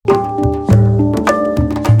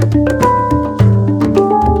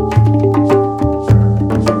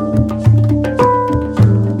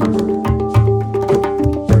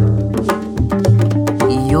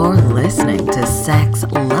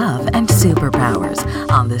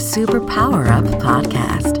superpowers on the Super Power Up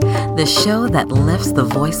podcast, the show that lifts the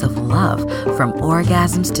voice of love from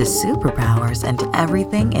orgasms to superpowers and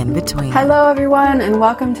everything in between. Hello, everyone, and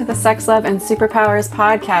welcome to the Sex, Love, and Superpowers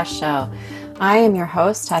podcast show. I am your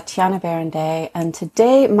host, Tatiana Baranday, and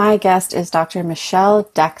today my guest is Dr. Michelle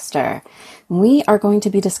Dexter. We are going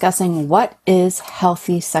to be discussing what is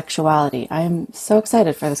healthy sexuality. I am so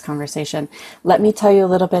excited for this conversation. Let me tell you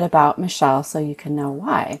a little bit about Michelle so you can know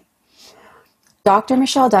why. Dr.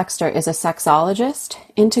 Michelle Dexter is a sexologist,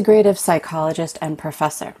 integrative psychologist, and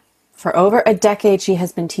professor. For over a decade, she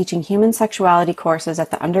has been teaching human sexuality courses at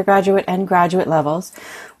the undergraduate and graduate levels,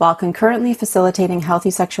 while concurrently facilitating healthy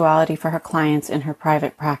sexuality for her clients in her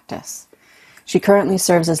private practice. She currently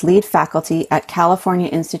serves as lead faculty at California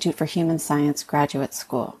Institute for Human Science Graduate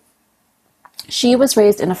School. She was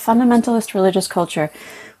raised in a fundamentalist religious culture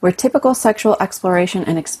where typical sexual exploration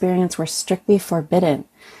and experience were strictly forbidden.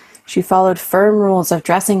 She followed firm rules of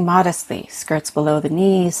dressing modestly, skirts below the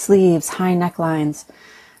knees, sleeves, high necklines,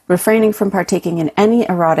 refraining from partaking in any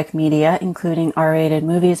erotic media, including R-rated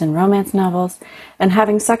movies and romance novels, and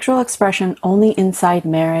having sexual expression only inside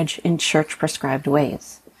marriage in church-prescribed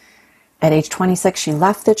ways. At age 26, she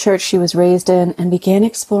left the church she was raised in and began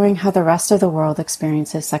exploring how the rest of the world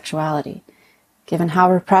experiences sexuality. Given how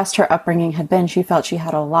repressed her upbringing had been, she felt she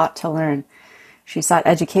had a lot to learn. She sought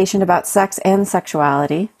education about sex and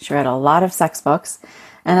sexuality. She read a lot of sex books.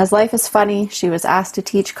 And as life is funny, she was asked to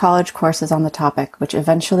teach college courses on the topic, which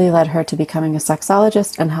eventually led her to becoming a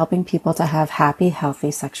sexologist and helping people to have happy,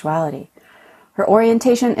 healthy sexuality. Her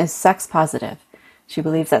orientation is sex positive. She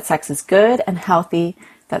believes that sex is good and healthy,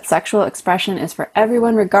 that sexual expression is for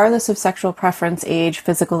everyone regardless of sexual preference, age,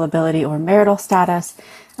 physical ability, or marital status,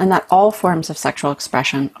 and that all forms of sexual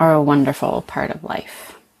expression are a wonderful part of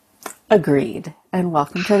life. Agreed. And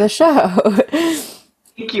welcome to the show.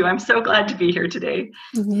 Thank you. I'm so glad to be here today.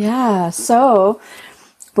 Yeah. So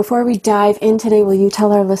before we dive in today, will you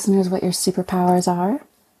tell our listeners what your superpowers are?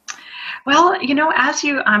 Well, as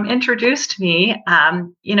you introduced me,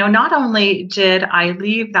 not only did I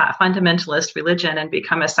leave that fundamentalist religion and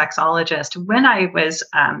become a sexologist when I was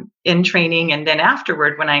in training, and then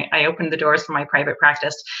afterward, when I opened the doors for my private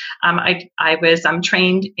practice, I was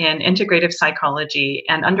trained in integrative psychology,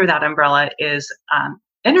 and under that umbrella is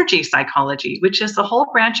energy psychology, which is the whole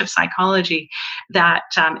branch of psychology that,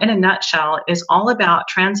 in a nutshell, is all about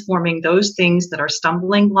transforming those things that are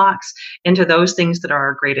stumbling blocks into those things that are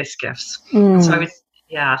our greatest gifts. So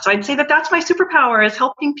I'd say that that's my superpower, is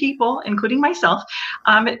helping people, including myself,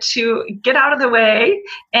 to get out of the way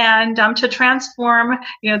and to transform,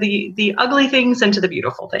 the ugly things into the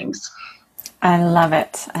beautiful things. I love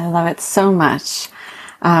it. I love it so much.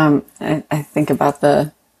 I think about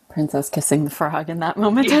the princess kissing the frog in that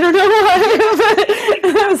moment. I don't know why,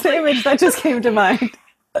 but that was the image that just came to mind.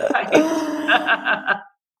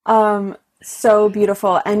 So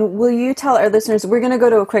beautiful. And will you tell our listeners, we're going to go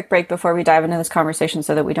to a quick break before we dive into this conversation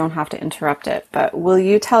so that we don't have to interrupt it, but will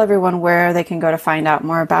you tell everyone where they can go to find out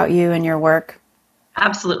more about you and your work?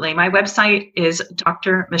 Absolutely. My website is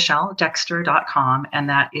drmichelledexter.com, and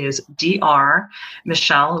that is Dr.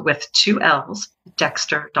 Michelle with 2 L's,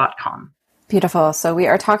 Dexter.com. Beautiful. So we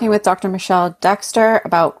are talking with Dr. Michelle Dexter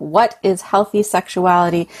about what is healthy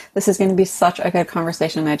sexuality. This is going to be such a good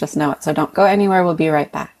conversation. I just know it. So don't go anywhere. We'll be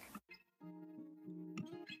right back.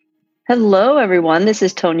 Hello, everyone. This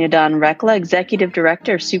is Tonya Dawn Rekla, Executive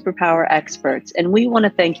Director of Superpower Experts, and we want to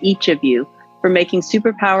thank each of you for making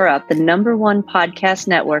Superpower Up the #1 podcast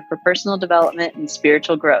network for personal development and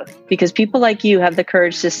spiritual growth. Because people like you have the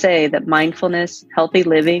courage to say that mindfulness, healthy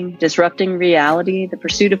living, disrupting reality, the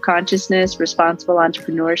pursuit of consciousness, responsible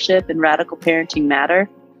entrepreneurship, and radical parenting matter.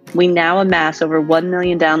 We now amass over 1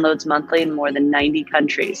 million downloads monthly in more than 90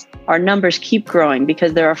 countries. Our numbers keep growing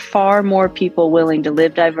because there are far more people willing to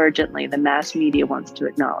live divergently than mass media wants to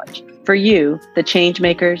acknowledge. For you, the change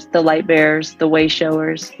makers, the light bearers, the way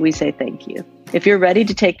showers, we say thank you. If you're ready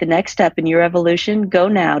to take the next step in your evolution, go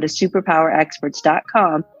now to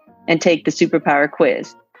superpowerexperts.com and take the Superpower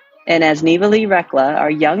Quiz. And as Neva Lee Rekla,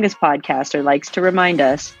 our youngest podcaster, likes to remind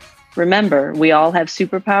us, remember, we all have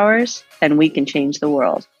superpowers and we can change the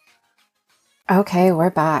world. Okay,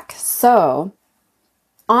 we're back. So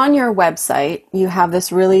on your website, you have this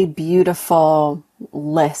really beautiful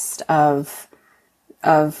list of,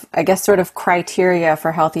 I guess, sort of criteria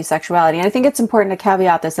for healthy sexuality. And I think it's important to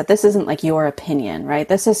caveat this, that this isn't like your opinion, right?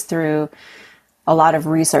 This is through a lot of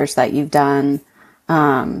research that you've done.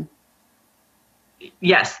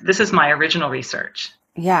 Yes, this is my original research.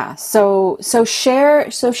 Yeah. So share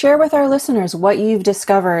with our listeners what you've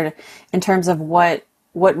discovered in terms of what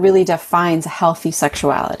really defines healthy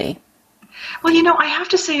sexuality. Well, I have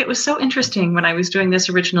to say it was so interesting when I was doing this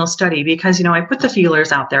original study because, I put the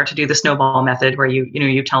feelers out there to do the snowball method where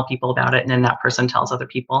you tell people about it and then that person tells other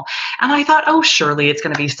people. And I thought, oh, surely it's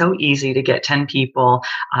going to be so easy to get 10 people,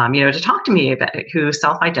 to talk to me about who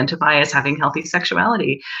self-identify as having healthy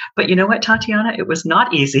sexuality. But you know what, Tatiana, it was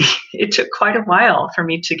not easy. It took quite a while for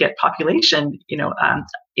me to get population,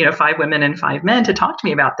 5 women and 5 men to talk to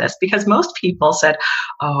me about this because most people said,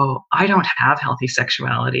 oh, I don't have healthy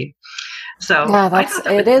sexuality. So yeah,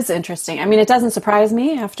 it is interesting. I mean, it doesn't surprise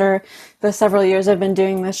me after the several years I've been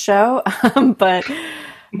doing this show,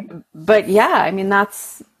 but yeah, I mean,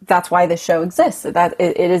 that's why this show exists. That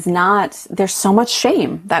it is not. There's so much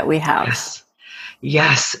shame that we have.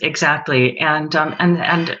 Yes, exactly, and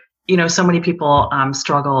so many people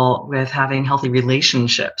struggle with having healthy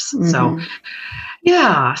relationships. Mm-hmm. So.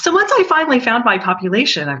 Yeah. So once I finally found my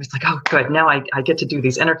population, I was like, oh, good. Now I get to do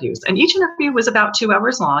these interviews. And each interview was about 2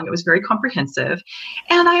 hours long. It was very comprehensive.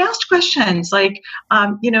 And I asked questions like,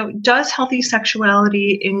 does healthy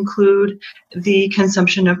sexuality include the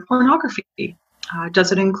consumption of pornography?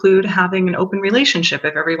 Does it include having an open relationship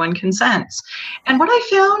if everyone consents? And what I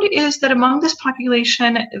found is that among this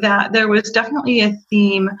population, that there was definitely a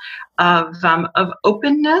theme of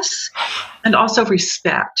openness and also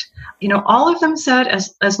respect. All of them said,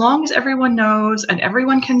 as long as everyone knows and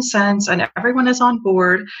everyone consents and everyone is on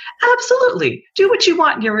board, absolutely, do what you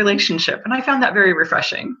want in your relationship. And I found that very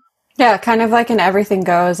refreshing. Yeah, kind of like an everything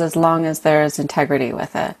goes as long as there's integrity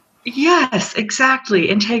with it. Yes, exactly.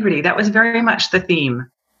 Integrity. That was very much the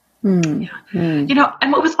theme. Mm. Yeah.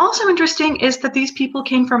 And what was also interesting is that these people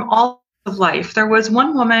came from all of life. There was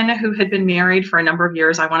one woman who had been married for a number of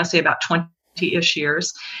years. I want to say about 20-ish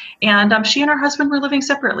years. And she and her husband were living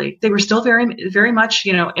separately. They were still very, very much,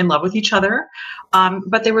 in love with each other.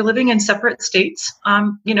 But they were living in separate states,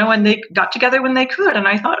 and they got together when they could. And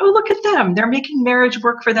I thought, oh, look at them. They're making marriage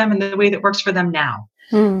work for them in the way that works for them now.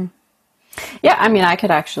 Mm. Yeah, I mean, I could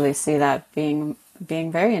actually see that being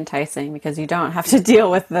very enticing because you don't have to deal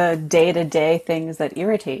with the day-to-day things that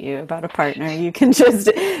irritate you about a partner. You can just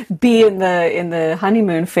be in the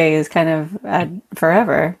honeymoon phase kind of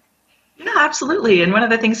forever. Yeah, absolutely. And one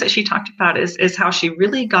of the things that she talked about is how she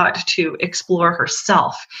really got to explore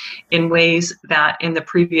herself in ways that in the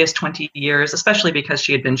previous 20 years, especially because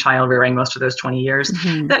she had been child rearing most of those 20 years,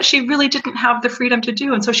 mm-hmm. that she really didn't have the freedom to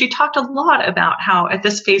do. And so she talked a lot about how at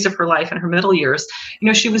this phase of her life in her middle years,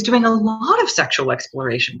 she was doing a lot of sexual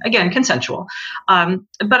exploration, again, consensual.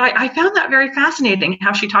 But I found that very fascinating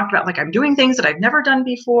how she talked about, like, I'm doing things that I've never done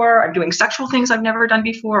before. I'm doing sexual things I've never done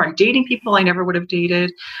before. I'm dating people I never would have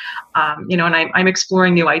dated. And I'm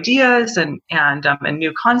exploring new ideas and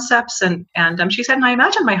new concepts. And she said, and I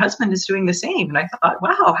imagine my husband is doing the same. And I thought,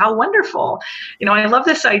 wow, how wonderful. I love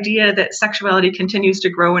this idea that sexuality continues to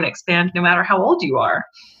grow and expand no matter how old you are.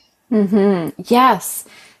 Mm-hmm. Yes.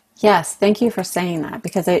 Yes. Thank you for saying that,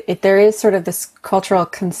 because there is sort of this cultural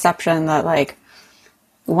conception that, like,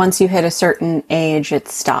 once you hit a certain age, it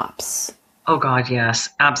stops. Oh, God, yes,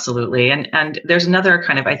 absolutely. And there's another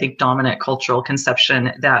kind of, I think, dominant cultural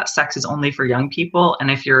conception that sex is only for young people. And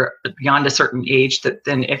if you're beyond a certain age,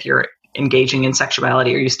 then if you're engaging in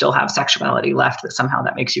sexuality or you still have sexuality left, that somehow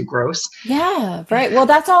that makes you gross. Yeah, right. Well,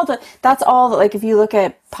 that's all like, if you look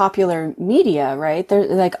at popular media, right, there's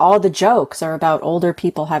like all the jokes are about older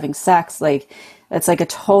people having sex. Like, it's like a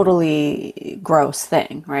totally gross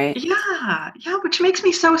thing, right? Yeah, which makes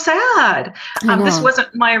me so sad. This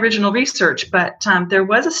wasn't my original research, but there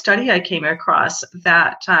was a study I came across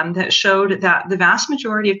that showed that the vast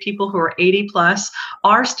majority of people who are 80 plus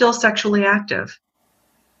are still sexually active.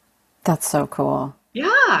 That's so cool.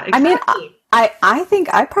 Yeah, exactly. I mean, I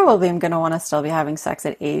think I probably am going to want to still be having sex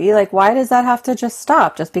at 80. Like, why does that have to just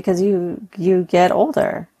stop just because you get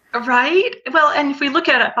older? Right. Well, and if we look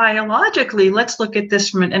at it biologically, let's look at this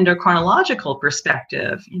from an endocrinological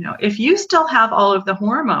perspective. If you still have all of the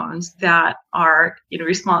hormones that are,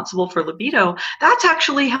 responsible for libido, that's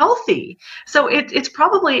actually healthy. So it's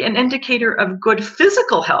probably an indicator of good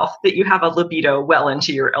physical health that you have a libido well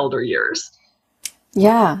into your elder years.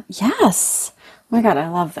 Yeah. Yes. Oh my God, I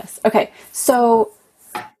love this. Okay. So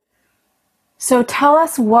tell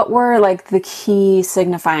us, what were like the key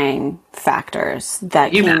signifying factors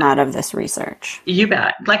that came out of this research? You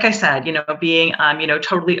bet. Like I said, being,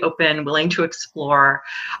 totally open, willing to explore.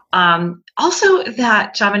 Also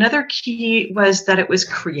that another key was that it was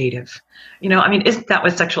creative. Isn't that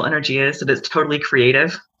what sexual energy is? That it's totally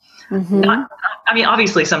creative. Mm-hmm.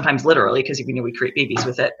 Obviously sometimes literally, because we create babies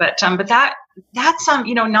with it, but that that's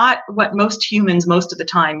not what most humans most of the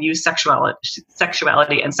time use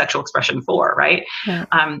sexuality and sexual expression for, right?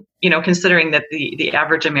 Right. Considering that the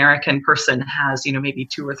average American person has maybe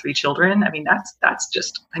 2 or 3 children. I mean, that's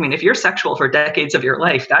just, if you're sexual for decades of your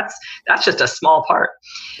life, that's just a small part.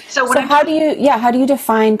 So how do you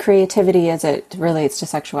define creativity as it relates to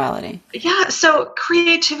sexuality? Yeah, so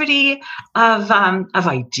creativity of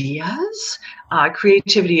ideas,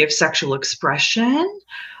 creativity of sexual expression,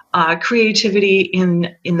 creativity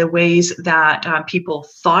in the ways that people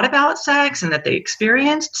thought about sex and that they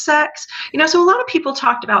experienced sex. So a lot of people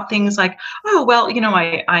talked about things like, oh, well,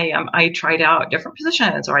 I tried out different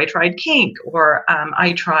positions, or I tried kink, or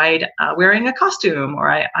I tried wearing a costume, or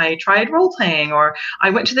I tried role playing, or I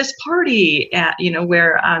went to this party at,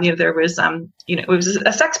 where there was it was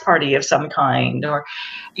a sex party of some kind, or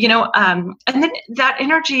and then that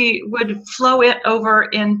energy would flow it over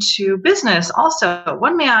into business. Also,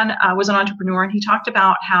 one man was an entrepreneur, and he talked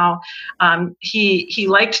about how he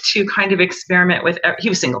liked to kind of experiment with. He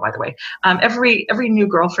was single, by the way. Every new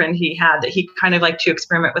girlfriend he had, that he kind of liked to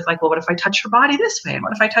experiment with, like, well, what if I touch her body this way, and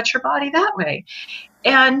what if I touch her body that way?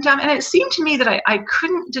 And it seemed to me that I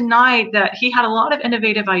couldn't deny that he had a lot of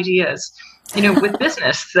innovative ideas, with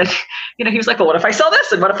business. That he was like, well, what if I sell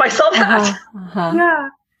this, and what if I sell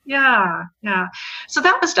that? Yeah. So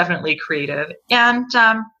that was definitely creative.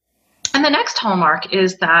 And the next hallmark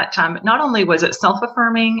is that not only was it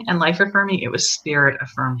self-affirming and life-affirming, it was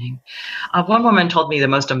spirit-affirming. One woman told me the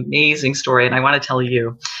most amazing story, and I want to tell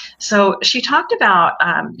you. So she talked about,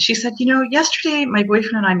 she said, yesterday my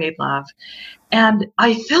boyfriend and I made love, and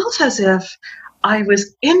I felt as if I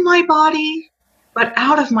was in my body, but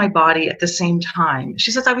out of my body at the same time.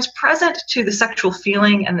 She says, I was present to the sexual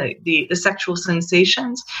feeling and the sexual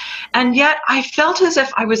sensations, and yet I felt as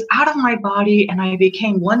if I was out of my body and I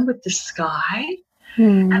became one with the sky.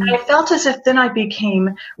 And I felt as if then I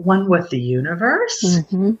became one with the universe.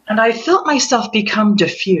 And I felt myself become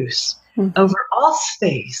diffuse over all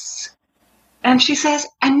space. And she says,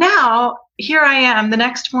 and now here I am the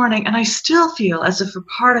next morning, and I still feel as if a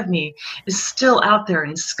part of me is still out there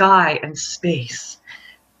in sky and space.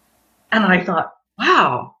 And I thought,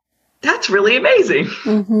 wow, that's really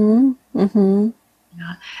amazing.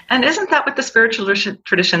 Yeah. And isn't that what the spiritual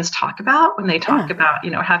traditions talk about when they talk about,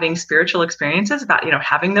 having spiritual experiences, about,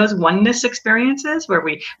 having those oneness experiences where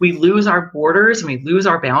we lose our borders and we lose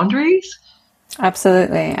our boundaries?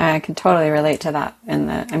 Absolutely. I can totally relate to that.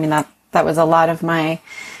 That was a lot of my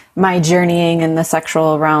journeying in the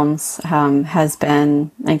sexual realms, has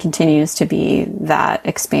been and continues to be that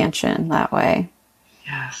expansion that way.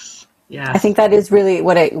 Yes. I think that is really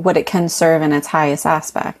what it can serve in its highest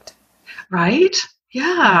aspect. Right?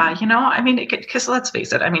 Yeah. Because let's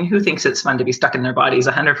face it. Who thinks it's fun to be stuck in their bodies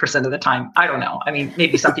 100% of the time? I don't know.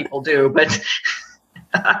 Maybe some people do, but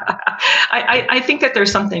I think that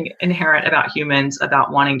there's something inherent about humans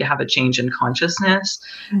about wanting to have a change in consciousness,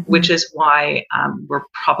 which is why we're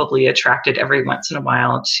probably attracted every once in a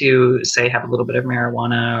while to, say, have a little bit of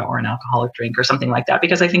marijuana or an alcoholic drink or something like that.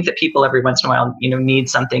 Because I think that people every once in a while, need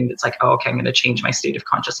something that's like, oh, okay, I'm going to change my state of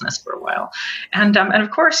consciousness for a while. And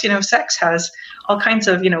of course, sex has all kinds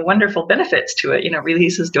of, wonderful benefits to it,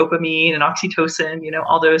 releases dopamine and oxytocin,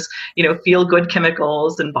 all those, feel good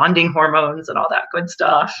chemicals and bonding hormones and all that good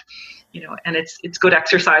stuff, and it's good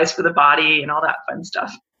exercise for the body and all that fun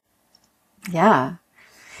stuff. Yeah.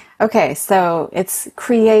 Okay. So it's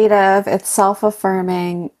creative, it's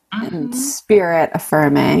self-affirming, and spirit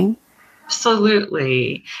affirming.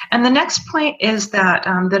 Absolutely. And the next point is that,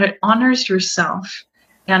 that it honors yourself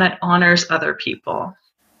and it honors other people.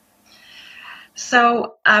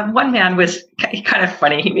 So one man was kind of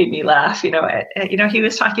funny. He made me laugh. He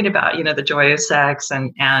was talking about the joy of sex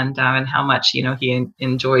and how much he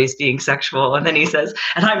enjoys being sexual. And then he says,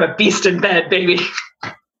 "And I'm a beast in bed, baby."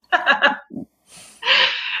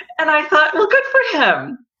 And I thought, well, good for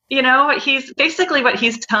him. He's basically, what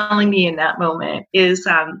he's telling me in that moment is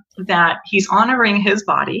that he's honoring his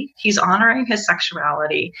body, he's honoring his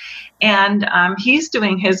sexuality, and he's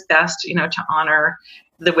doing his best, to honor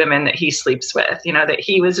the women that he sleeps with. That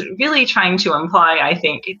he was really trying to imply, I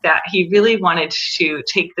think, that he really wanted to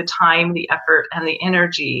take the time, the effort, and the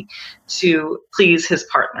energy to please his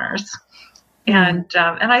partners. And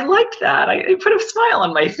I liked that. I put a smile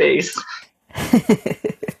on my face.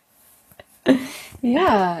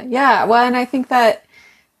 Yeah. Well, and I think that,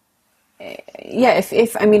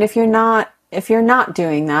 if you're not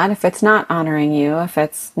doing that, if it's not honoring you, if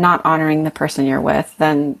it's not honoring the person you're with,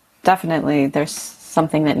 then definitely there's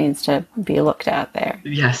something that needs to be looked at there.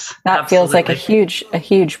 Yes. That absolutely. Feels like a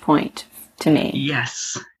huge point to me.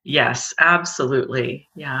 Yes. Yes, absolutely.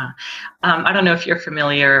 Yeah. I don't know if you're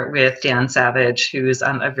familiar with Dan Savage, who's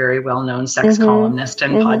a very well-known sex columnist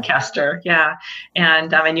and podcaster. Yeah.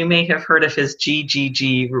 And you may have heard of his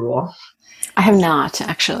GGG rule. I have not,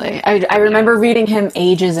 actually. I remember reading him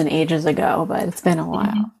ages and ages ago, but it's been a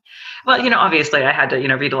while. Well, obviously I had to,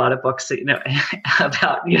 read a lot of books,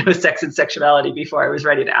 about, sex and sexuality before I was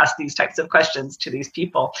ready to ask these types of questions to these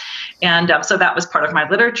people. And so that was part of my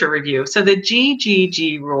literature review. So the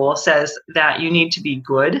GGG rule says that you need to be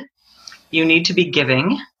good, you need to be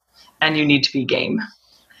giving, and you need to be game.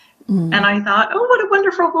 And I thought, oh, what a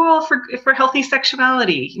wonderful rule for healthy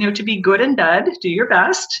sexuality, to be good in bed, do your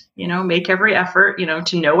best, make every effort,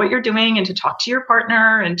 to know what you're doing and to talk to your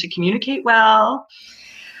partner and to communicate well.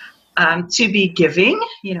 To be giving,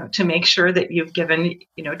 to make sure that you've given,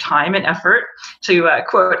 time and effort. To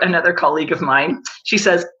quote another colleague of mine, she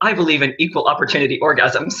says, I believe in equal opportunity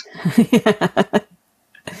orgasms.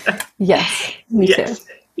 Yes, me too.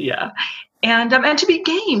 Yeah. And to be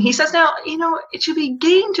game. He says, now, to be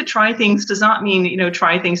game to try things does not mean,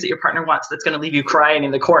 try things that your partner wants that's going to leave you crying in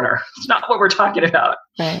the corner. It's not what we're talking about.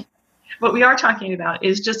 Right. What we are talking about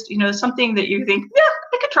is just, something that you think, yeah,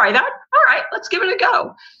 I could try that. All right, let's give it a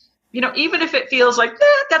go. Even if it feels like,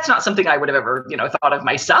 that's not something I would have ever, thought of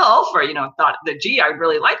myself or, thought that, gee, I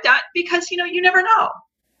really like that, because, you never know.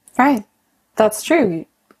 Right. That's true.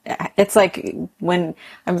 It's like when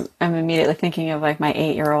I'm immediately thinking of like my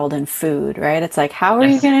 8-year-old and food, right? It's like, how are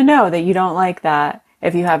you going to know that you don't like that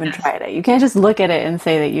if you haven't tried it? You can't just look at it and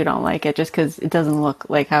say that you don't like it just because it doesn't look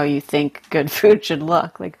like how you think good food should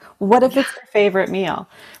look. Like, what if it's your favorite meal?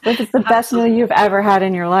 What if it's the best meal you've ever had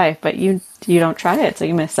in your life, but you don't try it, so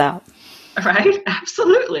you miss out? Right?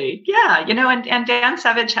 Absolutely. Yeah. And Dan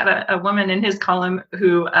Savage had a woman in his column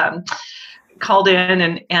who called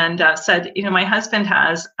in and said, my husband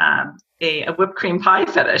has a whipped cream pie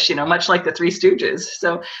fetish, much like the Three Stooges.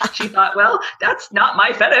 So she thought, well, that's not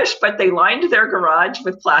my fetish, but they lined their garage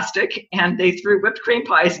with plastic and they threw whipped cream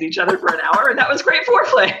pies at each other for an hour. And that was great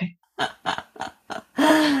foreplay.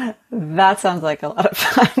 That sounds like a lot of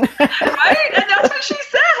fun. Right? And that's what she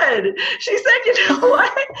said. She said, you know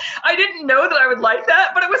what? I didn't know that I would like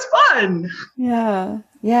that, but it was fun. Yeah.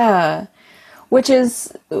 Yeah. Which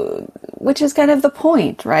is kind of the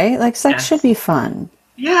point, right? Like sex should be fun.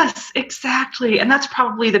 Yes, exactly. And that's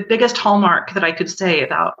probably the biggest hallmark that I could say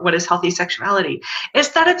about what is healthy sexuality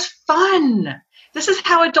is that it's fun. This is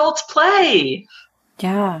how adults play.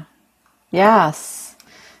 Yeah. Yes.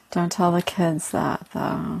 Don't tell the kids that,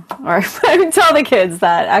 though. Or tell the kids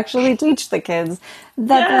that. Actually teach the kids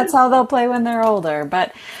that that's how they'll play when they're older.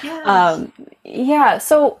 But, yeah.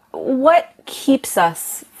 So what keeps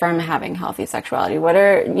us from having healthy sexuality? What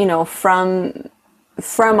are,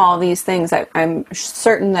 from all these things, I'm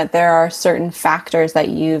certain that there are certain factors that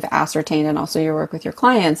you've ascertained and also your work with your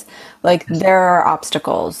clients. Like there are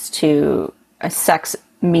obstacles to a sex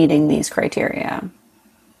meeting these criteria.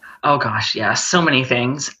 Oh gosh, yes, so many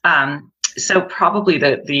things. So probably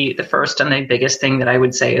the first and the biggest thing that I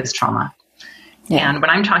would say is trauma. Yeah. And when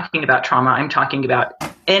I'm talking about trauma, I'm talking about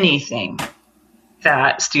anything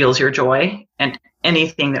that steals your joy and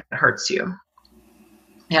anything that hurts you.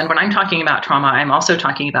 And when I'm talking about trauma, I'm also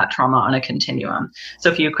talking about trauma on a continuum.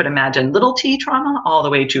 So if you could imagine little t trauma all the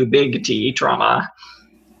way to big T trauma.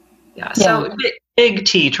 Yeah. So big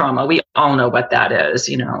T trauma, we all know what that is,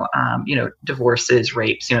 divorces,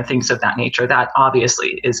 rapes, things of that nature. That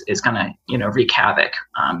obviously is going to, wreak havoc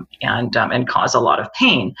and cause a lot of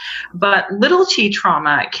pain. But little T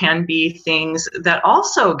trauma can be things that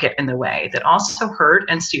also get in the way, that also hurt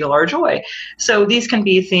and steal our joy. So these can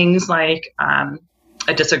be things like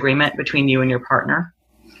a disagreement between you and your partner,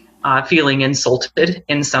 feeling insulted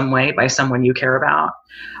in some way by someone you care about.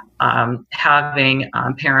 Having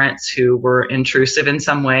parents who were intrusive in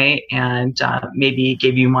some way and maybe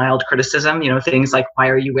gave you mild criticism, things like, why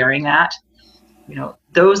are you wearing that?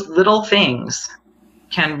 Those little things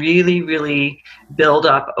can really, really build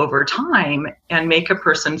up over time and make a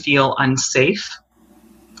person feel unsafe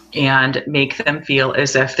and make them feel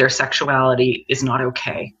as if their sexuality is not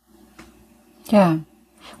okay. Yeah.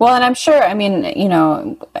 Well, and I'm sure,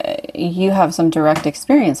 you have some direct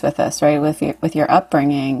experience with this, right? With your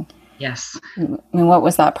upbringing. Yes. What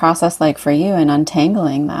was that process like for you in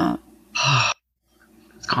untangling that?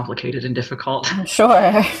 It's complicated and difficult. I'm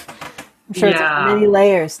sure. There's many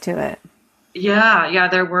layers to it. Yeah,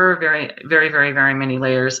 there were very, very, very, very many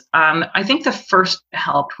layers. I think the first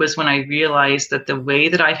help was when I realized that the way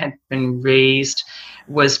that I had been raised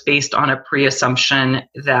was based on a pre-assumption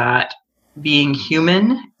that being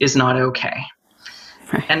human is not okay.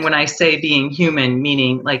 Right. And when I say being human,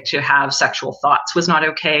 meaning like to have sexual thoughts was not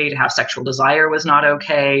okay, to have sexual desire was not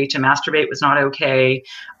okay, to masturbate was not okay,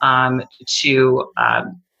 to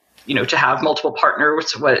have multiple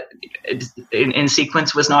partners in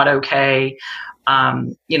sequence was not okay.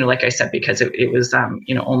 Like I said, because it was,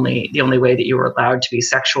 only the only way that you were allowed to be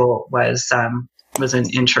sexual was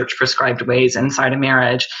in church prescribed ways inside a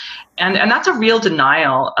marriage. And that's a real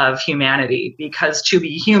denial of humanity, because to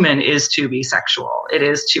be human is to be sexual. It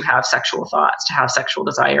is to have sexual thoughts, to have sexual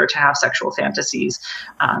desire, to have sexual fantasies,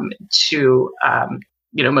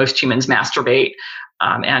 most humans masturbate,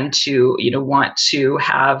 and to, want to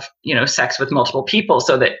have, sex with multiple people,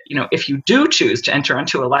 so that, if you do choose to enter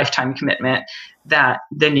into a lifetime commitment, that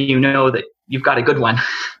then that you've got a good one.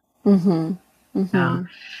 Mm-hmm. Mm-hmm.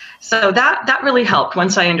 So that really helped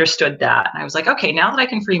once I understood that. I was like, okay, now that I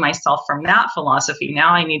can free myself from that philosophy, now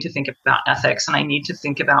I need to think about ethics, and I need to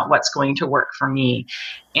think about what's going to work for me.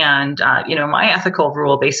 And, my ethical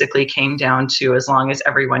rule basically came down to, as long as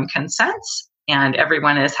everyone consents and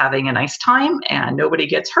everyone is having a nice time and nobody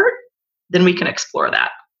gets hurt, then we can explore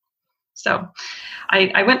that. So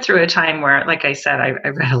I went through a time where, like I said, I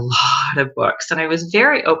read a lot of books, and I was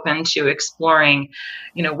very open to exploring,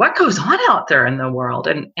 what goes on out there in the world.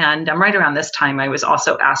 And right around this time, I was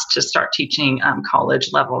also asked to start teaching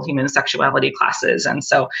college level human sexuality classes. And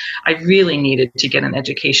so I really needed to get an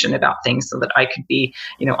education about things so that I could be,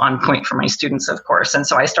 on point for my students, of course. And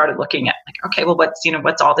so I started looking at, like, okay, well,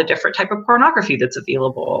 what's all the different type of pornography that's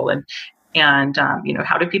available, and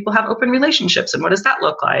how do people have open relationships, and what does that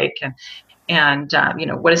look like? And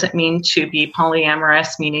what does it mean to be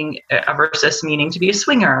polyamorous, meaning versus meaning to be a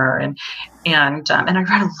swinger? And I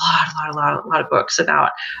read a lot of books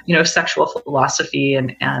about, sexual philosophy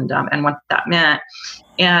and what that meant.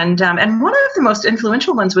 And one of the most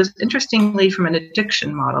influential ones was, interestingly, from an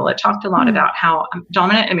addiction model. It talked a lot about how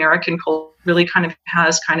dominant American culture really kind of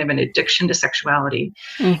has kind of an addiction to sexuality,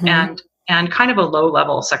 and kind of a low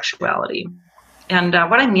level sexuality. And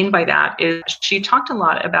what I mean by that is, she talked a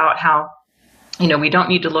lot about how, we don't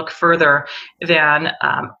need to look further than,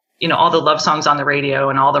 all the love songs on the radio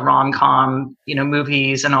and all the rom-com,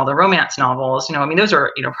 movies and all the romance novels. Those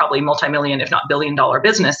are, probably multi-million, if not billion-dollar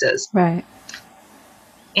businesses. Right.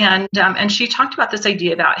 And she talked about this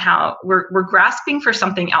idea about how we're grasping for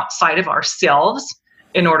something outside of ourselves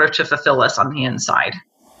in order to fulfill us on the inside.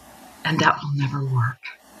 And that will never work.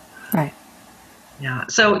 Right. Yeah.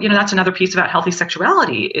 So, that's another piece about healthy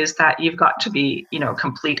sexuality, is that you've got to be,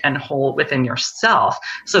 complete and whole within yourself,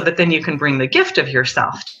 so that then you can bring the gift of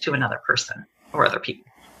yourself to another person or other people.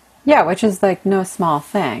 Yeah, which is like no small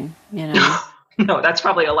thing, No, that's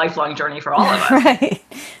probably a lifelong journey for all of us.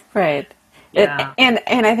 Right. Yeah. And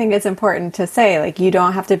I think it's important to say, like, you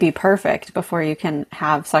don't have to be perfect before you can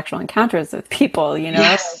have sexual encounters with people,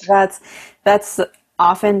 Yes. That's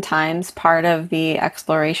oftentimes part of the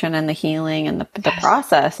exploration and the healing and the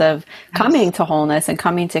process of coming to wholeness and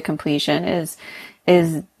coming to completion is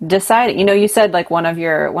deciding. You said, like, one of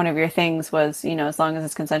your things was, as long as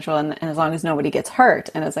it's consensual and as long as nobody gets hurt.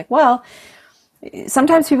 And it's like, well,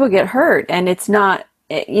 sometimes people get hurt, and it's not,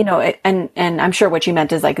 and I'm sure what you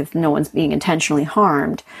meant is, like, if no one's being intentionally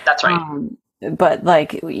harmed. That's right. But,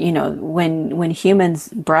 like, when humans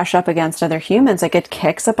brush up against other humans, like, it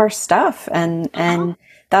kicks up our stuff, and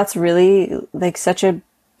that's really, like, such a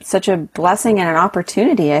blessing and an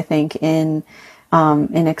opportunity, I think, in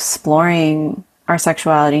exploring our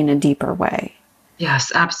sexuality in a deeper way.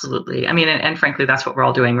 Yes, absolutely. And frankly, that's what we're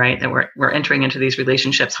all doing, right? That we're entering into these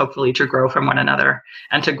relationships, hopefully to grow from one another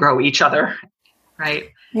and to grow each other,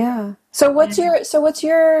 right? Yeah. So what's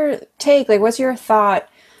your take? Like, what's your thought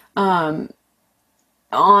on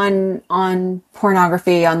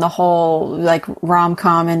pornography, on the whole, like,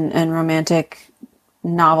 rom-com and romantic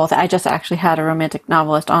novels? I just actually had a romantic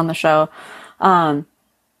novelist on the show.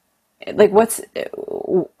 Like,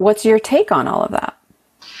 what's your take on all of that?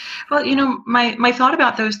 Well, my thought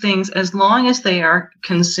about those things, as long as they are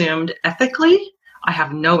consumed ethically, I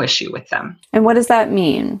have no issue with them. And what does that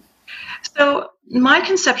mean? So my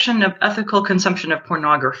conception of ethical consumption of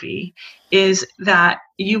pornography is that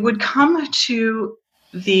you would come to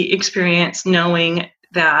the experience knowing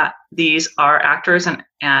that these are actors and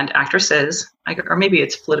actresses, or maybe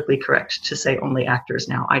it's politically correct to say only actors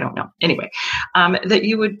now, I don't know. Anyway, that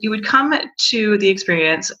you would come to the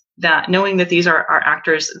experience that knowing that these are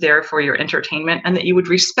actors there for your entertainment, and that you would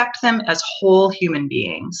respect them as whole human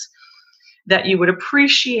beings, that you would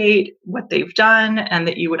appreciate what they've done, and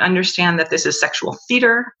that you would understand that this is sexual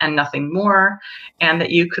theater and nothing more, and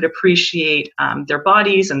that you could appreciate their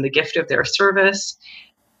bodies and the gift of their service.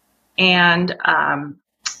 And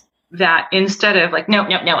that instead of like, no,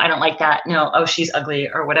 no, no, I don't like that. No, oh, she's ugly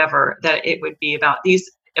or whatever, that it would be about these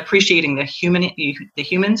appreciating the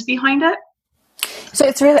humans behind it. So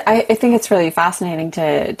it's really, I think it's really fascinating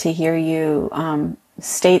to hear you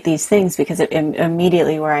state these things, because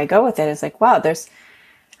immediately where I go with it is like, wow, there's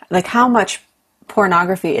like how much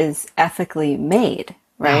pornography is ethically made,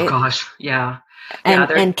 right? Oh gosh, yeah.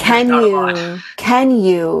 And can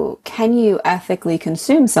you ethically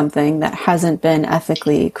consume something that hasn't been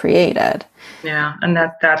ethically created? Yeah, and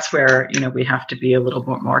that's where we have to be a little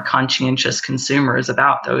bit more conscientious consumers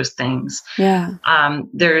about those things. Yeah.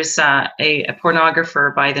 There's a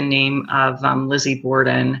pornographer by the name of Lizzie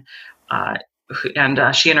Borden,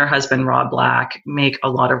 and she and her husband Rob Black make a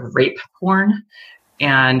lot of rape porn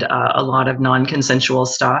and a lot of non-consensual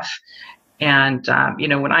stuff. And,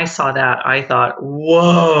 when I saw that, I thought,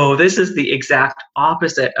 whoa, this is the exact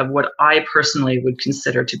opposite of what I personally would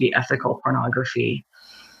consider to be ethical pornography.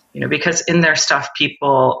 Because in their stuff,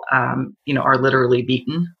 people, are literally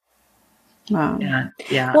beaten. Wow.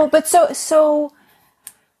 Yeah. Well, but so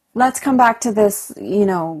let's come back to this,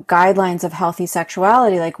 guidelines of healthy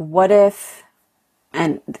sexuality. Like, what if,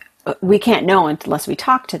 and we can't know unless we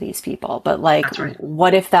talk to these people, but like, That's right.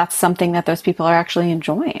 What if that's something that those people are actually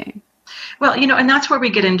enjoying? Well, and that's where we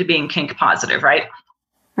get into being kink positive, right?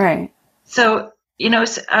 Right. So,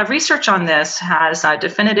 research on this has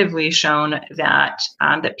definitively shown that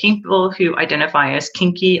that people who identify as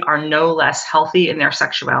kinky are no less healthy in their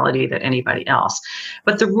sexuality than anybody else.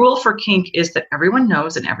 But the rule for kink is that everyone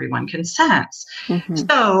knows and everyone consents. Mm-hmm.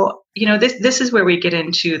 So, this is where we get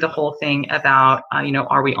into the whole thing about,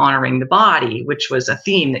 are we honoring the body, which was a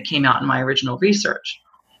theme that came out in my original research.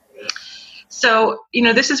 So,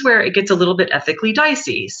 this is where it gets a little bit ethically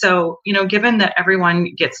dicey. So, given that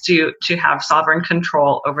everyone gets to have sovereign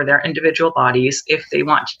control over their individual bodies, if they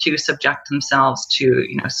want to subject themselves to,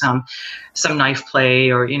 some knife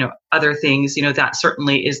play or, other things, that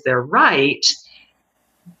certainly is their right.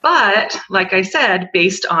 But like I said,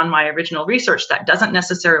 based on my original research, that doesn't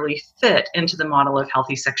necessarily fit into the model of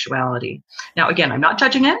healthy sexuality. Now, again, I'm not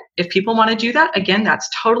judging it. If people want to do that, again, that's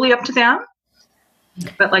totally up to them.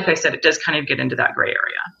 But like I said, it does kind of get into that gray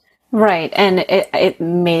area. Right. And it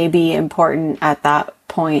may be important at that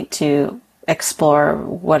point to explore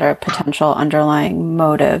what are potential underlying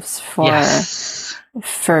motives for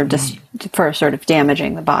sort of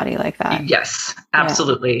damaging the body like that. Yes,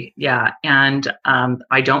 absolutely. Yeah. And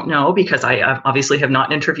I don't know, because I obviously have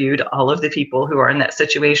not interviewed all of the people who are in that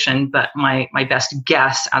situation, but my best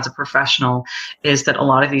guess as a professional is that a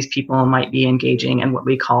lot of these people might be engaging in what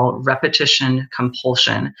we call repetition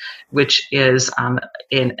compulsion, which is an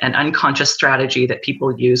unconscious strategy that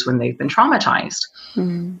people use when they've been traumatized.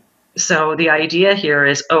 Mm-hmm. So the idea here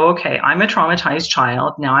is, okay, I'm a traumatized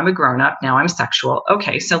child. Now I'm a grown-up. Now I'm sexual.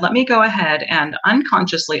 Okay, so let me go ahead and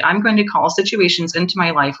unconsciously, I'm going to call situations into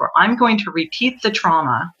my life where I'm going to repeat the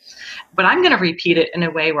trauma, but I'm going to repeat it in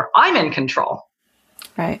a way where I'm in control.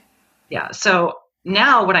 Right. Yeah. So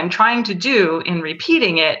now what I'm trying to do in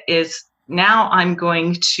repeating it is now I'm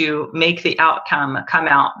going to make the outcome come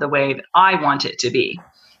out the way that I want it to be.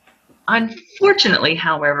 Unfortunately,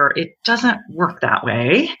 however, it doesn't work that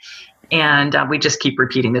way. And we just keep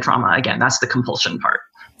repeating the trauma. Again, that's the compulsion part.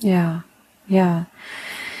 Yeah. Yeah.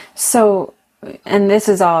 So, and this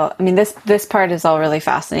is all, I mean, this part is all really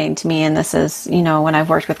fascinating to me. And this is, when I've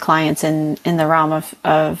worked with clients in the realm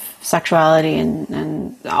of sexuality,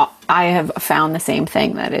 and I have found the same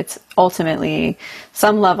thing, that it's ultimately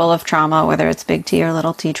some level of trauma, whether it's big T or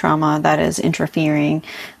little t trauma, that is interfering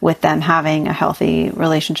with them having a healthy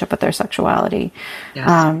relationship with their sexuality.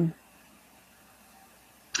 Yes.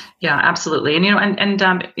 Yeah, absolutely.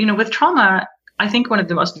 And with trauma, I think one of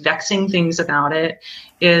the most vexing things about it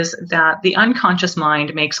is that the unconscious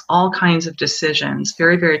mind makes all kinds of decisions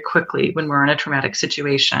very, very quickly when we're in a traumatic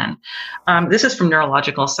situation. This is from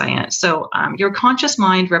neurological science. So your conscious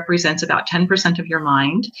mind represents about 10% of your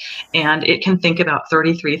mind, and it can think about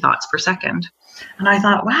 33 thoughts per second. And I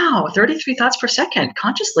thought, wow, 33 thoughts per second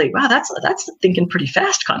consciously. Wow, that's thinking pretty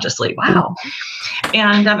fast consciously. Wow.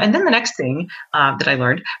 And then the next thing that I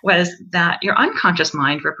learned was that your unconscious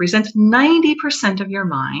mind represents 90% of your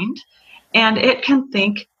mind, and it can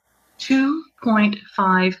think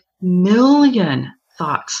 2.5 million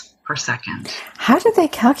thoughts per second. How did they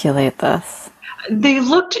calculate this? They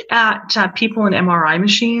looked at people in MRI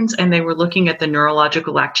machines, and they were looking at the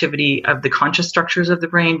neurological activity of the conscious structures of the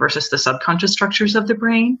brain versus the subconscious structures of the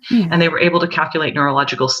brain. And they were able to calculate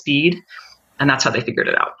neurological speed, and that's how they figured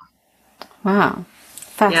it out. Wow.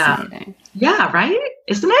 Fascinating. Yeah, right?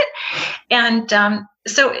 isn't it? And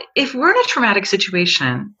so if we're in a traumatic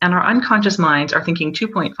situation and our unconscious minds are thinking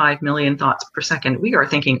 2.5 million thoughts per second, we are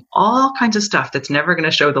thinking all kinds of stuff that's never going to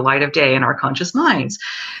show the light of day in our conscious minds.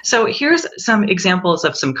 So here's some examples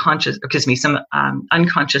of some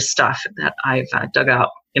unconscious stuff that I've dug out,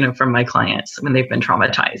 from my clients when they've been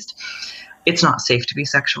traumatized. It's not safe to be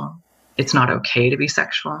sexual. It's not okay to be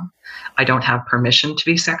sexual. I don't have permission to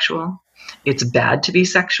be sexual. It's bad to be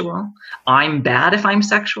sexual. I'm bad if I'm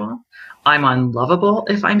sexual. I'm unlovable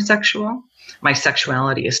if I'm sexual. My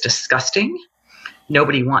sexuality is disgusting.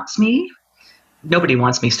 Nobody wants me. Nobody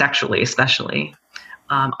wants me sexually, especially.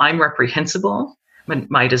 I'm reprehensible.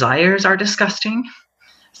 My desires are disgusting.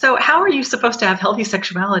 So how are you supposed to have healthy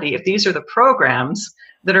sexuality if these are the programs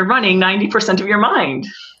that are running 90% of your mind?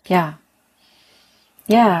 Yeah.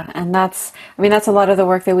 Yeah. And that's a lot of the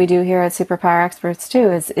work that we do here at Superpower Experts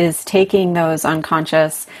too, is taking those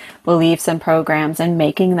unconscious beliefs and programs and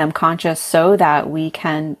making them conscious so that we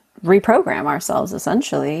can reprogram ourselves,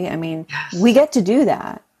 essentially. I mean, Yes. we get to do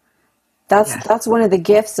that. Yes. That's one of the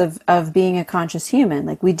gifts of being a conscious human.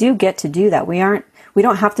 Like, we do get to do that. We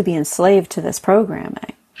don't have to be enslaved to this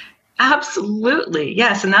programming. Absolutely.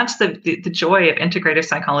 Yes. And that's the joy of integrative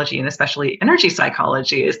psychology, and especially energy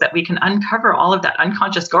psychology, is that we can uncover all of that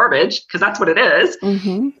unconscious garbage, because that's what it is.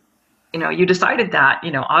 Mm-hmm. You decided that,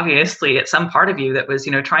 obviously it's some part of you that was,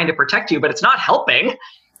 trying to protect you, but it's not helping.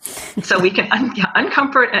 So we can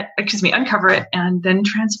uncover it and then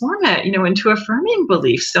transform it, into affirming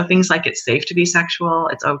beliefs. So things like it's safe to be sexual.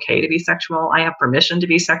 It's okay to be sexual. I have permission to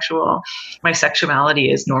be sexual. My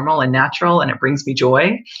sexuality is normal and natural, and it brings me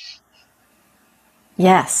joy.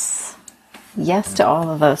 Yes. Yes to all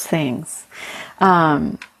of those things.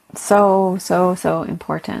 So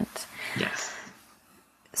important. Yes.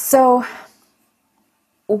 So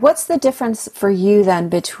what's the difference for you then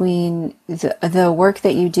between the work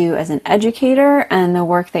that you do as an educator and the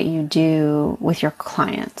work that you do with your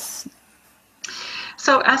clients?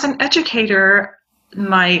 So as an educator,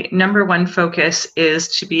 my number one focus is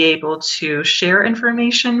to be able to share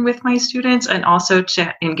information with my students and also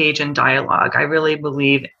to engage in dialogue. I really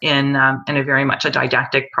believe in a very much a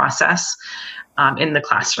didactic process in the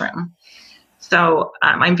classroom. So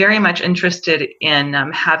I'm very much interested in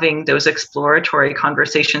having those exploratory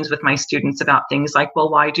conversations with my students about things like, well,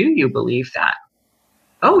 why do you believe that?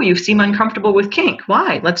 Oh, you seem uncomfortable with kink.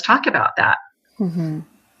 Why? Let's talk about that. Mm-hmm.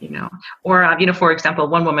 Or, for example,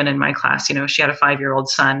 one woman in my class, she had a 5-year-old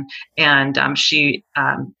son, and she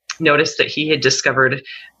noticed that he had discovered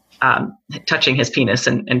touching his penis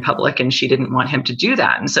in public, and she didn't want him to do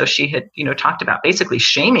that. And so she had, talked about basically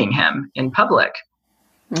shaming him in public.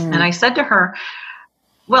 Mm. And I said to her,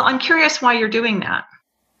 well, I'm curious why you're doing that.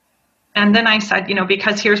 And then I said,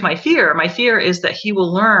 because here's my fear. My fear is that he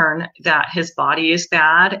will learn that his body is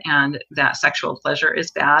bad and that sexual pleasure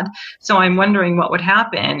is bad. So I'm wondering what would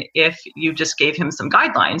happen if you just gave him some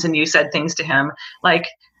guidelines and you said things to him like,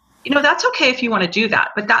 that's okay if you want to do that,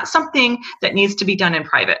 but that's something that needs to be done in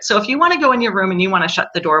private. So if you want to go in your room and you want to shut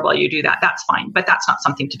the door while you do that, that's fine. But that's not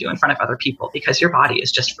something to do in front of other people, because your body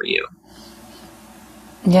is just for you.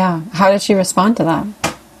 Yeah. How did she respond to that?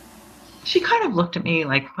 She kind of looked at me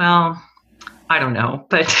like, well, I don't know,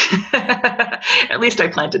 but at least I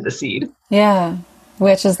planted the seed. Yeah.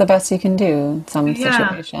 Which is the best you can do in some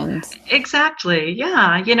situations. Exactly.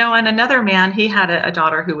 Yeah. And another man, he had a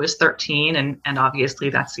daughter who was 13, and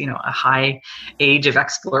obviously that's, a high age of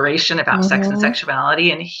exploration about mm-hmm. sex and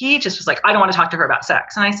sexuality. And he just was like, I don't want to talk to her about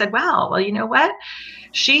sex. And I said, well, you know what?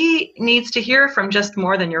 She needs to hear from just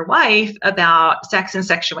more than your wife about sex and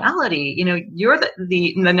sexuality. You're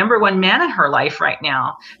the number one man in her life right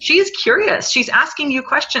now. She's curious. She's asking you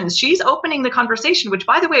questions. She's opening the conversation, which,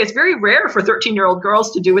 by the way, is very rare for 13-year-old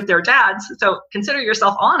girls to do with their dads. So consider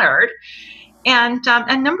yourself honored. And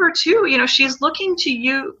number two, she's looking to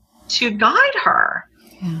you to guide her.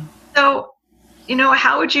 Yeah. So,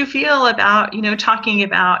 how would you feel about, talking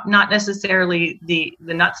about not necessarily the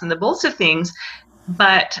nuts and the bolts of things,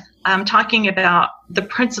 but talking about the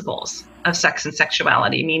principles of sex and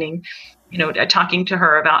sexuality, meaning, talking to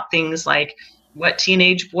her about things like what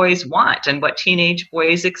teenage boys want and what teenage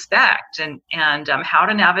boys expect, and how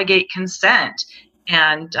to navigate consent,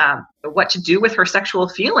 and what to do with her sexual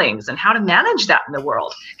feelings and how to manage that in the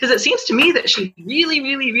world. Because it seems to me that she'd really,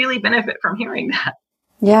 really, really benefit from hearing that.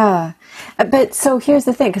 Yeah. But so here's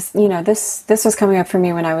the thing, because, this was coming up for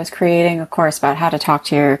me when I was creating a course about how to talk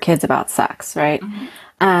to your kids about sex, right? Mm-hmm.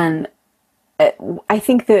 And I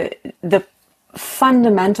think the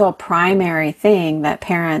fundamental primary thing that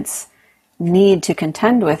parents need to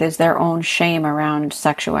contend with is their own shame around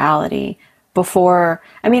sexuality before,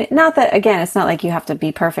 I mean, not that, again, it's not like you have to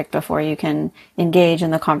be perfect before you can engage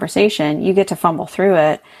in the conversation. You get to fumble through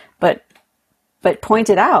it, but point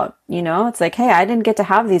it out, it's like, hey, I didn't get to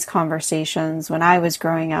have these conversations when I was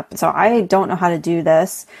growing up. So I don't know how to do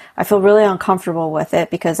this. I feel really uncomfortable with it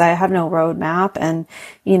because I have no roadmap and,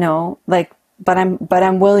 but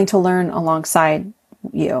I'm willing to learn alongside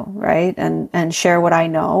you. Right. And share what I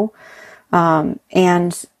know. But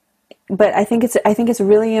I think it's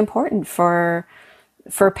really important for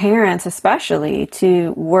parents especially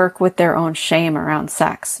to work with their own shame around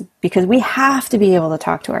sex, because we have to be able to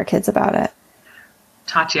talk to our kids about it.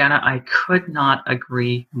 Tatiana, I could not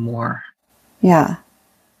agree more. Yeah.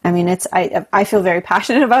 I mean, I feel very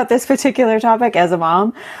passionate about this particular topic as a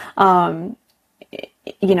mom. And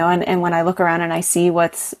when I look around and I see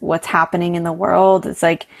what's happening in the world, it's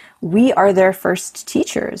like, we are their first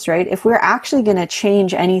teachers, right? If we're actually going to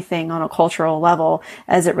change anything on a cultural level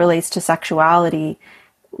as it relates to sexuality,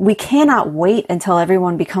 we cannot wait until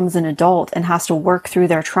everyone becomes an adult and has to work through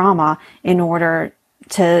their trauma in order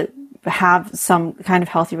to have some kind of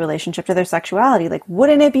healthy relationship to their sexuality. Like,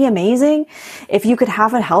 wouldn't it be amazing if you could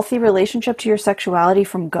have a healthy relationship to your sexuality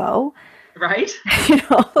from go? Right.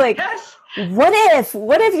 Yes. What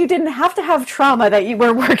if you didn't have to have trauma that you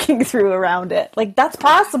were working through around it? Like, that's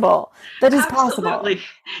possible. That is Absolutely. possible.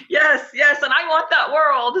 Yes. And I want that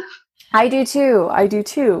world. I do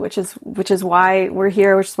too, which is why we're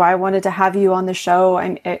here, which is why I wanted to have you on the show. I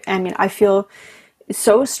mean, I feel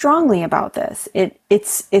so strongly about this.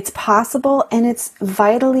 It's possible, and it's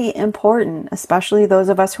vitally important, especially those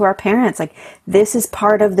of us who are parents. Like, this is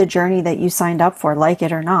part of the journey that you signed up for, like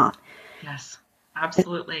it or not. Yes,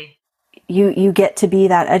 absolutely. You get to be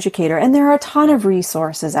that educator, and there are a ton of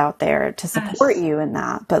resources out there to support you in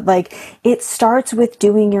that. But like, it starts with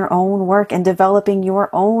doing your own work and developing your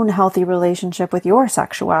own healthy relationship with your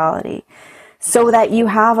sexuality, so that you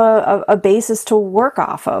have a basis to work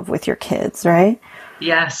off of with your kids, right?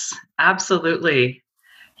 Yes, absolutely.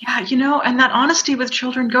 Yeah, and that honesty with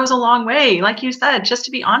children goes a long way. Like you said, just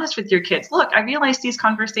to be honest with your kids. Look, I realize these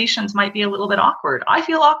conversations might be a little bit awkward. I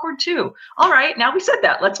feel awkward too. All right, now we said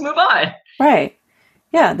that. Let's move on. Right.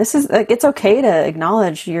 Yeah, this is like, it's okay to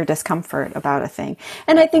acknowledge your discomfort about a thing.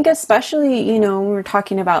 And I think especially, when we're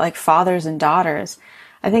talking about like fathers and daughters,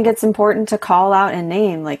 I think it's important to call out and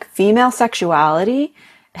name, like, female sexuality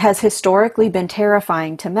has historically been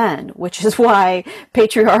terrifying to men, which is why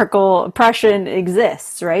patriarchal oppression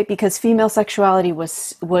exists, right? Because female sexuality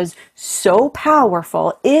was so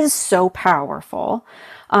powerful, is so powerful.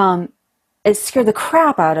 It scared the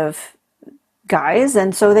crap out of guys.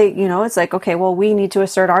 And so they, it's like, okay, well, we need to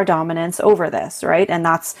assert our dominance over this, right? And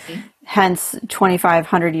that's hence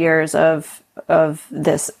 2,500 years of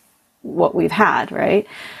this, what we've had, right?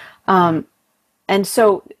 And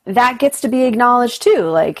so that gets to be acknowledged too.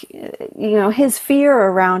 Like, his fear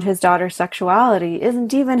around his daughter's sexuality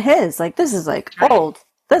isn't even his. Like, this is like old.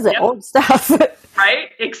 This is old stuff. Right.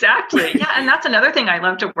 Exactly. Yeah. And that's another thing I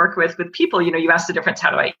love to work with people. You asked the difference. How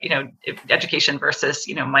do I, education versus,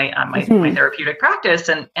 my therapeutic practice.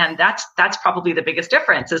 And that's probably the biggest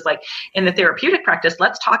difference is, like, in the therapeutic practice,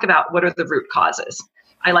 let's talk about what are the root causes.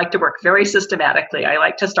 I like to work very systematically. I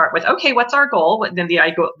like to start with, okay, what's our goal? Then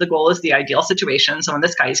the goal is the ideal situation. So in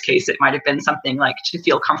this guy's case, it might have been something like to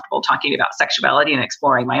feel comfortable talking about sexuality and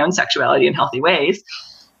exploring my own sexuality in healthy ways.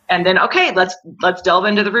 And then, okay, let's delve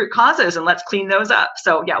into the root causes and let's clean those up.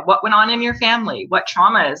 So yeah, what went on in your family? What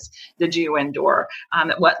traumas did you endure?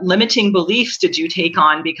 What limiting beliefs did you take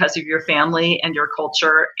on because of your family and your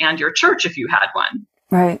culture and your church, if you had one?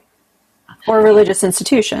 Right. Or religious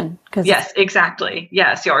institution. Yes, exactly.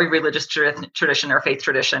 Yes, or religious tradition or faith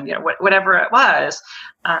tradition, whatever it was.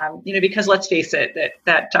 Because let's face it,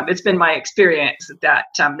 that it's been my experience that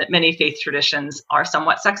many faith traditions are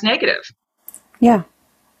somewhat sex negative. Yeah.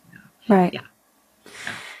 Right. Yeah.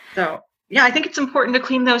 So yeah, I think it's important to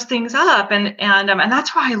clean those things up, and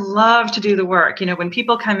that's why I love to do the work. When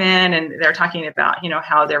people come in and they're talking about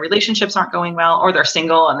how their relationships aren't going well, or they're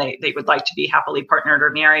single and they would like to be happily partnered or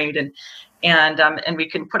married, and we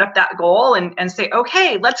can put up that goal and say,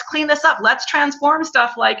 okay, let's clean this up. Let's transform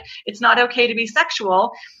stuff like it's not okay to be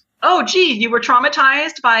sexual. Oh, gee, you were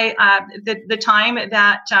traumatized by the time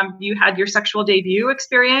that you had your sexual debut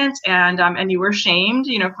experience, and you were shamed,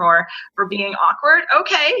 for being awkward.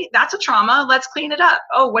 Okay, that's a trauma. Let's clean it up.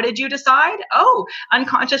 Oh, what did you decide? Oh,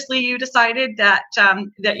 unconsciously you decided that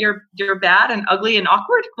you're bad and ugly and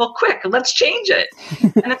awkward. Well, quick, let's change it.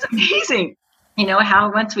 And it's amazing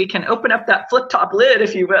how once we can open up that flip top lid,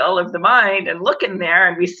 if you will, of the mind and look in there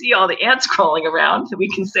and we see all the ants crawling around, we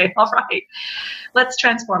can say, all right, let's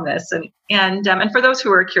transform this. And for those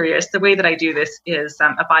who are curious, the way that I do this is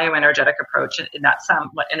a bioenergetic approach, and that's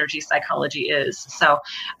what energy psychology is. So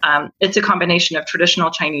it's a combination of traditional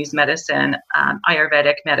Chinese medicine,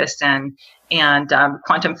 Ayurvedic medicine, and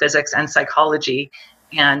quantum physics and psychology.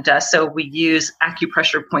 And so we use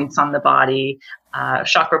acupressure points on the body,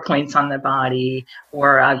 chakra points on the body,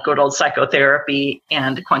 or good old psychotherapy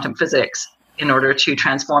and quantum physics in order to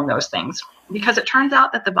transform those things. Because it turns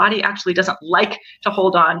out that the body actually doesn't like to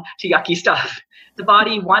hold on to yucky stuff. The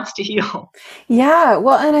body wants to heal. Yeah,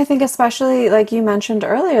 well, and I think especially like you mentioned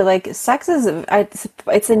earlier, like sex is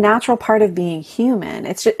it's a natural part of being human.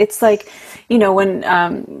 It's like, when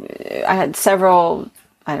I had several,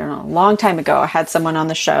 I don't know, a long time ago, I had someone on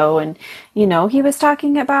the show, and he was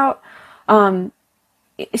talking about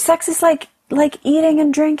sex is like eating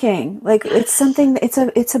and drinking. Like it's something,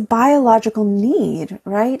 it's a biological need,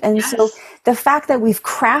 right? And yes. So the fact that we've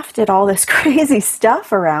crafted all this crazy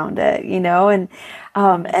stuff around it,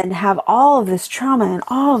 and have all of this trauma and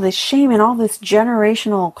all of this shame and all this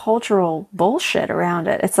generational cultural bullshit around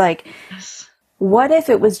it. It's like, yes. What if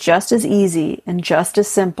it was just as easy and just as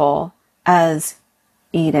simple as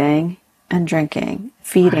eating and drinking,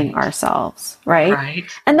 feeding ourselves, right?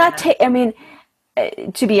 Right. And that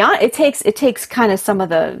to be honest, it takes kind of some of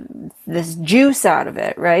this juice out of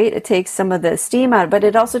it, right? It takes some of the steam out, but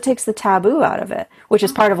it also takes the taboo out of it, which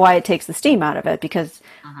is part of why it takes the steam out of it, because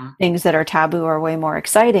things that are taboo are way more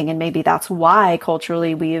exciting. And maybe that's why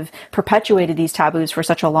culturally we've perpetuated these taboos for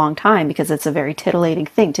such a long time, because it's a very titillating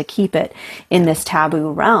thing to keep it in this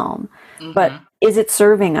taboo realm. But is it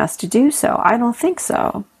serving us to do so? I don't think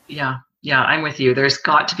so. Yeah, I'm with you. There's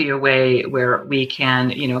got to be a way where we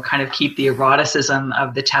can, kind of keep the eroticism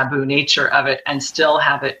of the taboo nature of it and still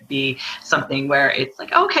have it be something where it's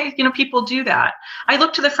like, okay, people do that. I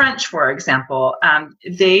look to the French, for example.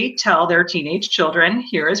 They tell their teenage children,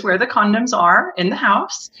 here is where the condoms are in the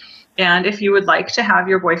house. And if you would like to have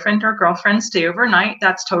your boyfriend or girlfriend stay overnight,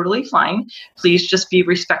 that's totally fine. Please just be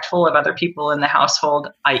respectful of other people in the household,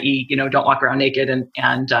 i.e., don't walk around naked and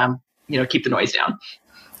keep the noise down.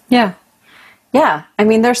 Yeah. Yeah. I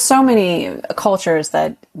mean, there's so many cultures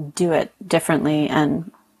that do it differently, and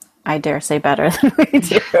I dare say better than we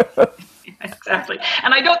do. Exactly.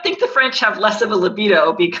 And I don't think the French have less of a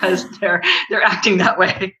libido because they're acting that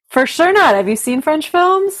way. For sure not. Have you seen French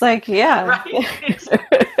films? Like, yeah. Right.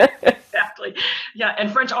 Exactly. Yeah. And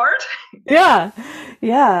French art? Yeah.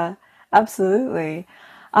 Yeah. Absolutely.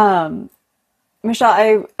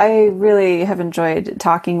 Michelle, I really have enjoyed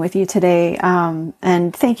talking with you today.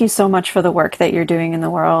 And thank you so much for the work that you're doing in the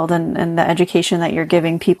world and the education that you're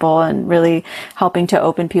giving people and really helping to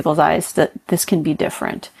open people's eyes that this can be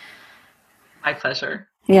different. My pleasure.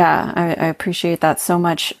 Yeah, I appreciate that so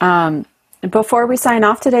much. Before we sign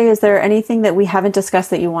off today, is there anything that we haven't discussed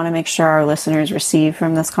that you want to make sure our listeners receive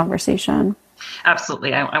from this conversation?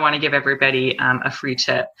 Absolutely. I want to give everybody a free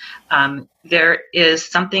tip. There is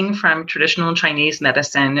something from traditional Chinese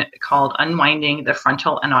medicine called unwinding the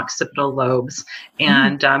frontal and occipital lobes.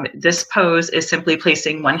 And this pose is simply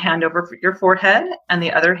placing one hand over your forehead and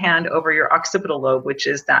the other hand over your occipital lobe, which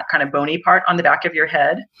is that kind of bony part on the back of your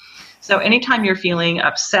head. So anytime you're feeling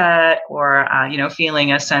upset or,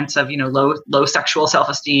 feeling a sense of, low sexual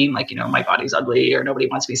self-esteem, like, my body's ugly or nobody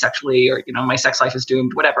wants me sexually or, my sex life is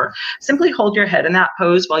doomed, whatever, simply hold your head in that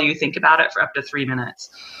pose while you think about it for up to 3 minutes.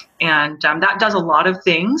 And that does a lot of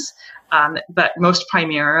things. But most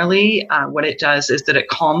primarily, what it does is that it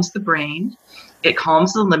calms the brain. It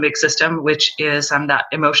calms the limbic system, which is that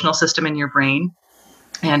emotional system in your brain.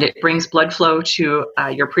 And it brings blood flow to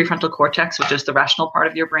your prefrontal cortex, which is the rational part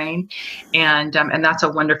of your brain. And that's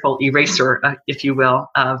a wonderful eraser, if you will,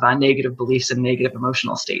 of negative beliefs and negative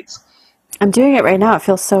emotional states. I'm doing it right now. It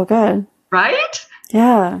feels so good. Right?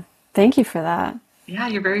 Yeah. Thank you for that. Yeah,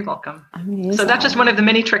 you're very welcome. So that's just one of the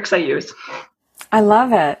many tricks I use. I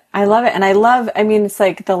love it. And it's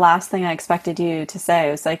like the last thing I expected you to say.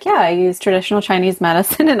 It was like, yeah, I use traditional Chinese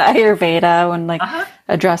medicine and Ayurveda when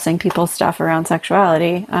addressing people's stuff around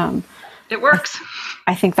sexuality. It works.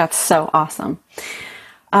 I think that's so awesome.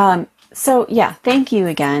 So yeah, thank you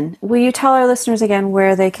again. Will you tell our listeners again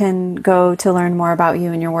where they can go to learn more about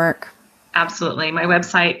you and your work? Absolutely. My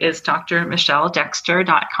website is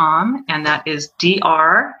drmichelledexter.com, and that is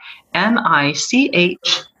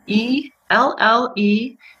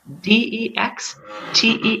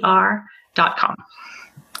DRMICHELLEDEXTER.com.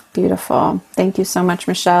 Beautiful. Thank you so much,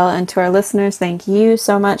 Michelle. And to our listeners, thank you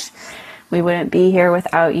so much. We wouldn't be here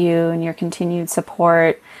without you and your continued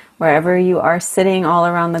support. Wherever you are sitting all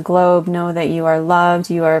around the globe, know that you are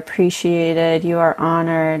loved, you are appreciated, you are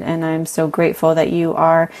honored, and I'm so grateful that you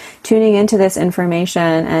are tuning into this information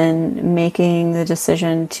and making the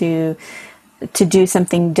decision to do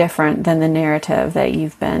something different than the narrative that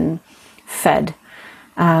you've been fed.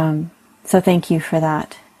 So thank you for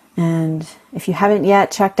that. And if you haven't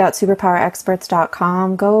yet checked out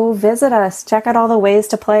superpowerexperts.com, go visit us. Check out all the ways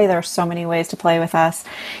to play. There are so many ways to play with us.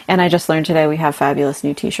 And I just learned today we have fabulous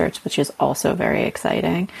new t-shirts, which is also very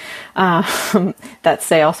exciting, that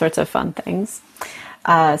say all sorts of fun things.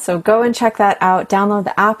 So go and check that out. Download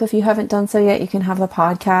the app if you haven't done so yet. You can have the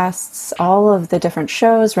podcasts, all of the different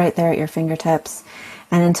shows right there at your fingertips.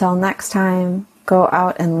 And until next time, go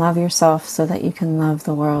out and love yourself so that you can love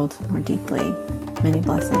the world more deeply. Many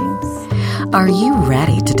blessings. Are you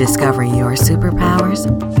ready to discover your superpowers?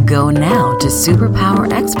 Go now to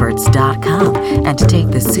superpowerexperts.com and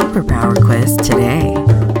take the superpower quiz today.